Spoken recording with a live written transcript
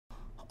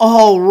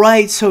All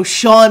right, so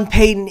Sean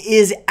Payton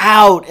is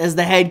out as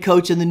the head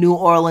coach of the New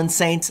Orleans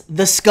Saints.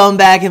 The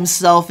scumbag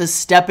himself is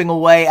stepping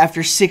away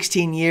after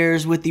 16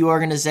 years with the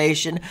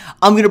organization.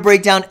 I'm going to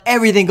break down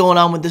everything going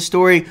on with the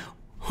story.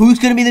 Who's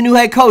going to be the new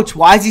head coach?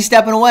 Why is he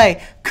stepping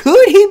away?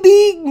 Could he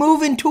be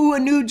moving to a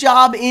new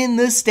job in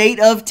the state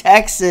of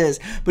Texas?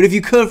 But if you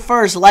could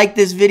first, like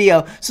this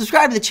video,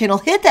 subscribe to the channel,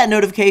 hit that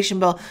notification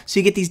bell so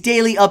you get these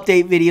daily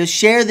update videos.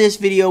 Share this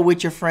video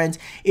with your friends.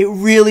 It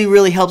really,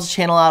 really helps the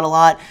channel out a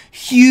lot.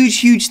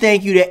 Huge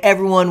thank you to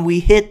everyone. We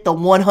hit the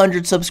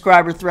 100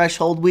 subscriber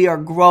threshold. We are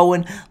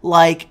growing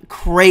like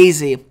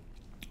crazy.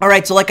 All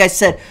right, so like I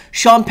said,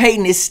 Sean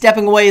Payton is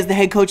stepping away as the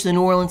head coach of the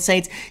New Orleans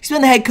Saints. He's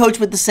been the head coach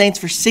with the Saints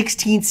for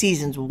 16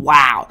 seasons.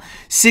 Wow,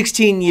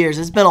 16 years.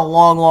 It's been a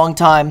long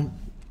time.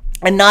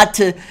 And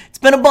it's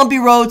been a bumpy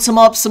road, some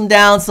ups, some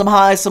downs, some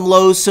highs, some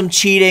lows, some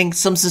cheating,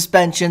 some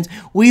suspensions.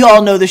 We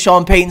all know the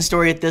Sean Payton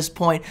story at this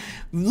point.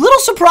 Little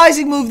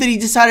surprising move that he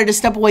decided to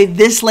step away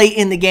this late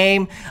in the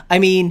game. I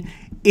mean,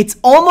 it's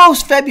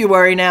almost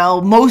February now.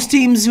 Most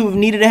teams who have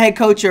needed a head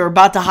coach are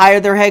about to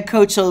hire their head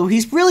coach, so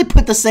he's really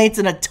put the Saints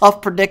in a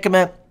tough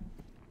predicament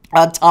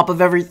on top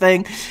of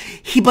everything.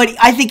 But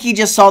I think he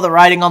just saw the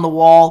writing on the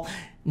wall.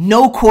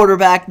 No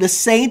quarterback. The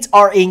Saints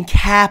are in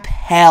cap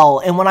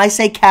hell. And when I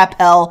say cap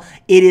hell,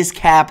 it is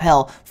cap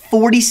hell.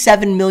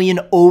 $47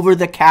 million over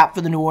the cap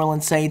for the New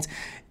Orleans Saints.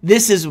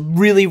 This is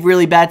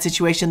really bad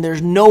situation.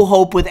 There's no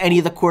hope with any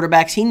of the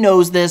quarterbacks. He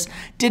knows this.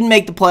 Didn't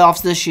make the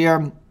playoffs this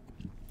year.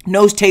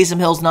 Knows Taysom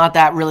Hill's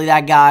not really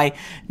that guy.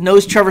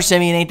 Knows Trevor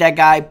Siemian ain't that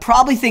guy.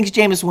 Probably thinks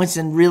Jameis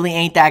Winston really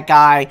ain't that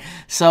guy.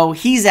 So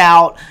he's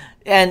out.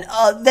 And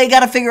they got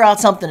to figure out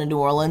something in New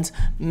Orleans.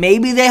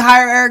 Maybe they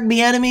hire Eric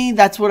Bieniemy.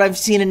 That's what I've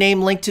seen a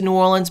name linked to New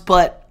Orleans.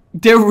 But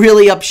they're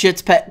really up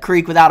shit's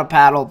creek without a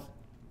paddle.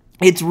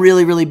 It's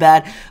really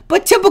bad.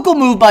 But typical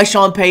move by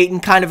Sean Payton,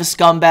 kind of a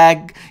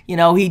scumbag. You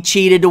know, he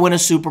cheated to win a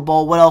Super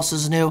Bowl. What else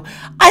is new?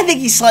 I think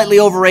he's slightly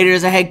overrated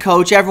as a head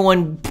coach.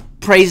 Everyone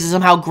praises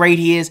him, how great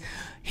he is.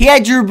 He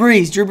had Drew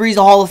Brees. Drew Brees,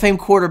 a Hall of Fame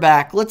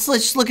quarterback. Let's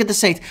just look at the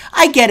Saints.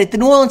 I get it. The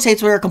New Orleans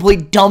Saints were a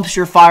complete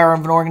dumpster fire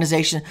of an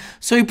organization,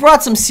 so he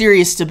brought some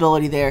serious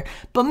stability there.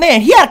 But,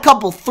 man, he had a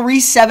couple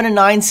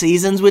 3-7-9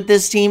 seasons with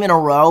this team in a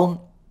row.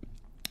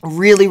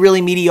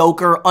 Really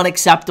mediocre,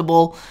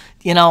 unacceptable.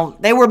 You know,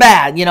 they were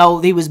bad. You know,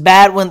 he was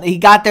bad when he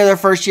got there their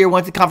first year,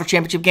 went to the conference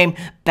championship game.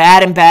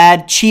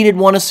 Bad, cheated,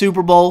 won a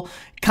Super Bowl.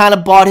 Kind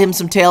of bought him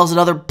some tails,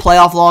 another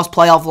playoff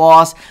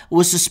loss,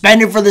 was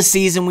suspended for the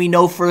season, we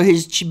know, for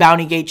his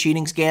Bounty Gate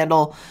cheating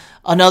scandal.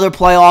 Another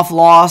playoff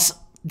loss,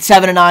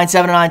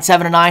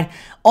 7-9.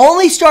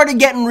 Only started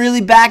getting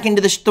really back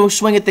into the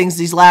swing of things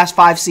these last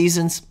 5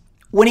 seasons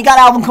when he got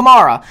Alvin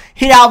Kamara.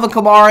 Hit Alvin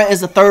Kamara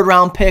as a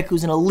third-round pick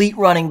who's an elite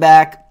running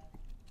back.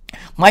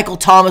 Michael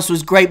Thomas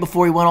was great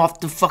before he went off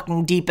the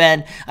fucking deep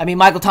end. I mean,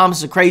 Michael Thomas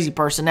is a crazy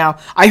person. Now,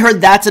 I heard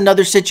that's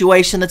another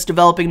situation that's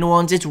developing in New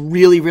Orleans. It's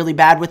really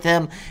bad with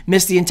him.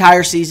 Missed the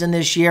entire season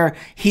this year.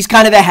 He's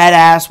kind of a head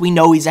ass. We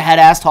know he's a head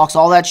ass, talks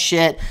all that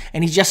shit,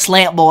 and he's just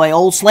slant boy.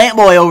 Old slant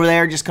boy over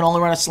there, just can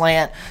only run a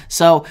slant.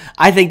 So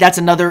I think that's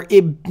another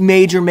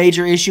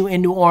major issue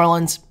in New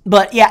Orleans.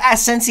 But yeah,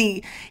 since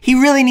he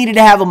really needed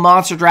to have a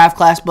monster draft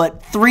class,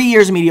 but 3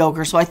 years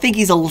mediocre, so I think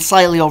he's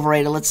slightly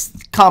overrated. Let's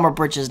calm our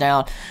britches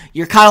down.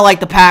 You're kind of like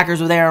the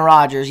Packers with Aaron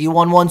Rodgers. You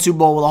won 1 Super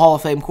Bowl with a Hall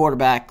of Fame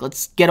quarterback.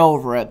 Let's get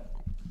over it.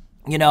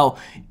 You know,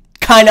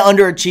 kind of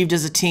underachieved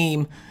as a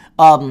team.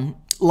 A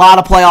lot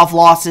of playoff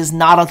losses,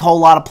 not a whole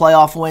lot of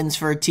playoff wins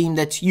for a team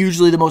that's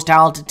usually the most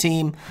talented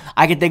team.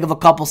 I can think of a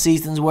couple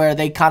seasons where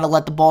they kind of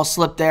let the ball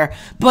slip there.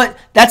 But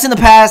that's in the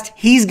past.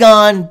 He's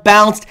gone,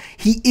 bounced.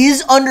 He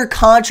is under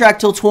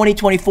contract till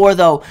 2024,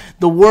 though.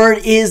 The word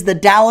is the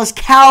Dallas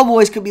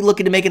Cowboys could be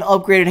looking to make an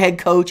upgraded head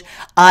coach.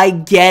 I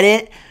get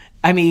it.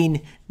 I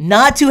mean,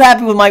 not too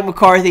happy with Mike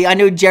McCarthy. I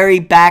know Jerry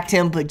backed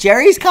him, but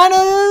Jerry's kind of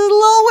a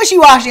little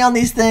wishy-washy on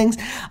these things.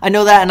 I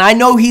know that, and I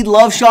know he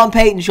loves Sean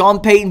Payton. Sean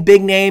Payton,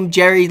 big name.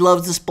 Jerry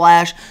loves the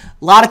splash. A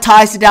lot of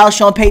ties to Dallas.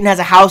 Sean Payton has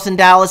a house in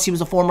Dallas. He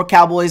was a former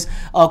Cowboys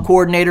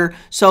coordinator.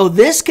 So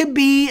this could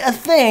be a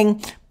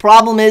thing.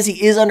 Problem is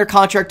he is under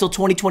contract till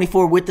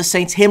 2024 with the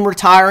Saints. Him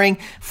retiring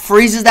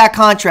freezes that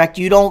contract.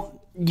 You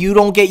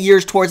don't get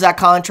years towards that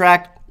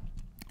contract.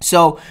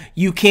 So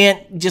you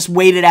can't just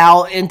wait it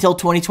out until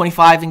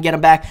 2025 and get him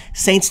back.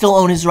 Saints still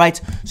own his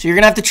rights, so you're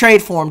going to have to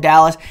trade for him,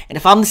 Dallas. And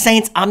if I'm the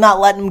Saints, I'm not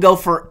letting him go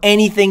for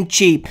anything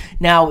cheap.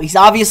 Now, he's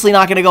obviously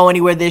not going to go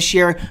anywhere this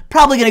year.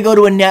 Probably going to go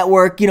to a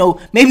network, you know,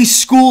 maybe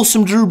school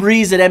some Drew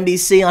Brees at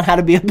NBC on how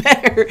to be a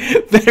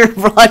better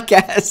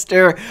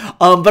broadcaster.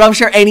 But I'm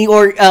sure any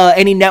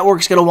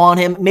network's going to want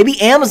him.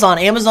 Maybe Amazon.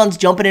 Amazon's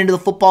jumping into the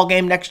football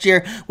game next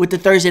year with the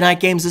Thursday night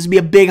games. This would be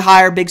a big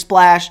hire, big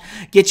splash.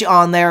 Get you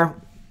on there.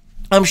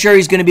 I'm sure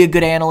he's going to be a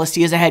good analyst.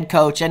 He is a head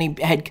coach. You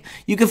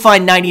can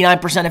find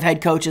 99% of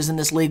head coaches in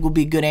this league will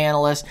be good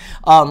analysts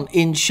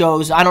in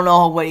shows. I don't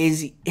know what he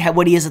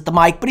is at the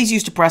mic, but he's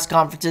used to press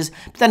conferences.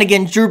 But then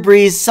again, Drew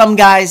Brees, some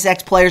guys,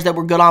 ex-players that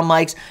were good on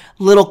mics,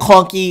 little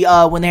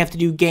clunky when they have to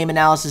do game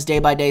analysis,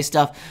 day-by-day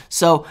stuff.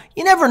 So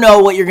you never know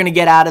what you're going to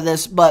get out of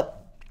this,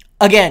 but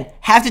Again,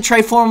 have to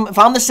trade for him. If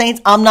I'm the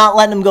Saints, I'm not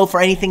letting him go for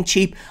anything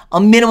cheap.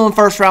 A minimum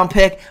first-round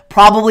pick,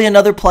 probably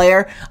another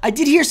player. I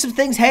did hear some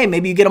things. Hey,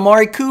 maybe you get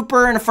Amari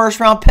Cooper and a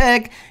first-round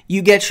pick.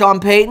 You get Sean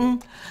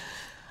Payton.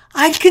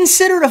 I'd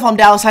consider it if I'm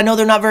Dallas. I know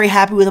they're not very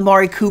happy with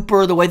Amari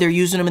Cooper, the way they're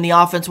using him in the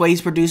offense, the way he's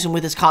producing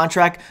with his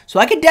contract. So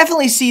I could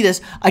definitely see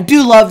this. I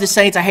do love the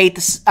Saints.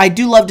 I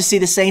do love to see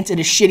the Saints in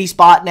a shitty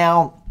spot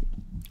now.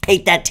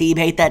 Hate that team,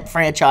 hate that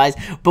franchise,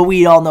 but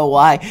we all know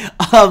why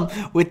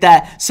with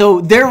that.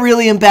 So they're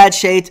really in bad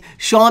shape.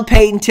 Sean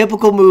Payton,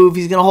 typical move.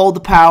 He's going to hold the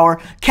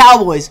power.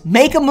 Cowboys,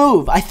 make a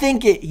move. I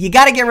think you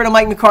got to get rid of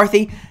Mike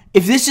McCarthy.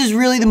 If this is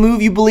really the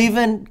move you believe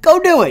in,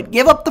 go do it.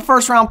 Give up the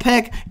first-round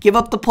pick, give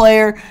up the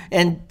player,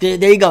 and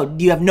there you go.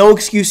 You have no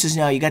excuses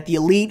now. You got the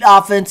elite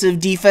offensive,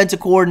 defensive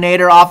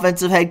coordinator,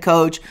 offensive head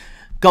coach.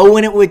 Go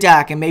win it with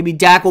Dak, and maybe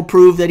Dak will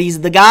prove that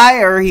he's the guy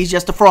or he's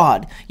just a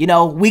fraud. You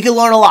know, we can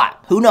learn a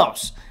lot. Who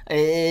knows?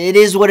 It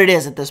is what it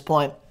is at this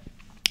point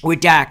with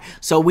Dak.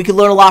 So we could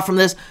learn a lot from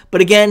this. But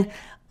again,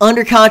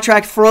 under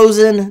contract,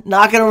 frozen,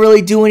 not going to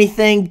really do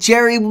anything.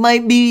 Jerry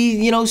might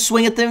be,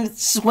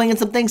 swinging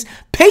some things.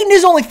 Payton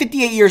is only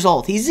 58 years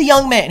old. He's a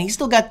young man. He's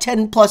still got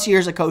 10-plus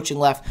years of coaching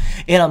left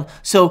in him.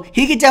 So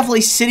he could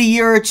definitely sit a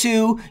year or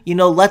two,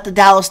 let the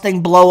Dallas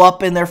thing blow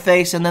up in their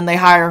face, and then they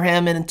hire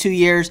him in 2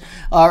 years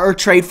or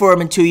trade for him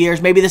in 2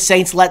 years. Maybe the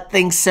Saints let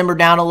things simmer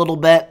down a little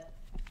bit,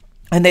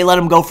 and they let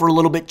him go for a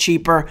little bit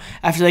cheaper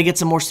after they get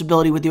some more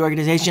stability with the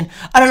organization.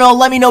 I don't know.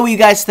 Let me know what you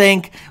guys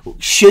think.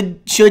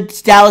 Should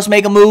Dallas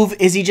make a move?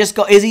 Is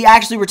he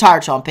actually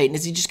retired, Sean Payton?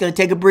 Is he just going to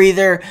take a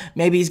breather?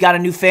 Maybe he's got a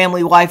new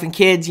family, wife, and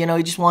kids. He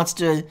just wants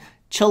to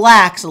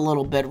chillax a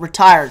little bit,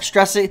 retire.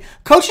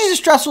 Coaching is a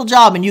stressful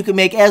job, and you can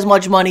make as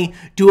much money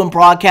doing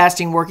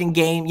broadcasting, working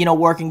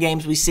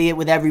games. We see it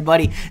with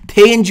everybody.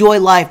 They enjoy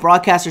life.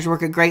 Broadcasters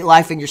work a great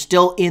life, and you're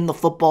still in the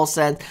football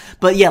sense.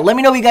 But yeah, let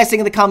me know what you guys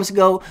think in the comments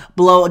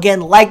below. Again,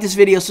 like this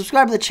video,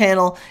 subscribe to the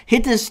channel,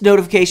 hit this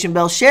notification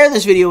bell, share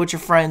this video with your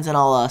friends, and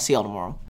I'll see y'all tomorrow.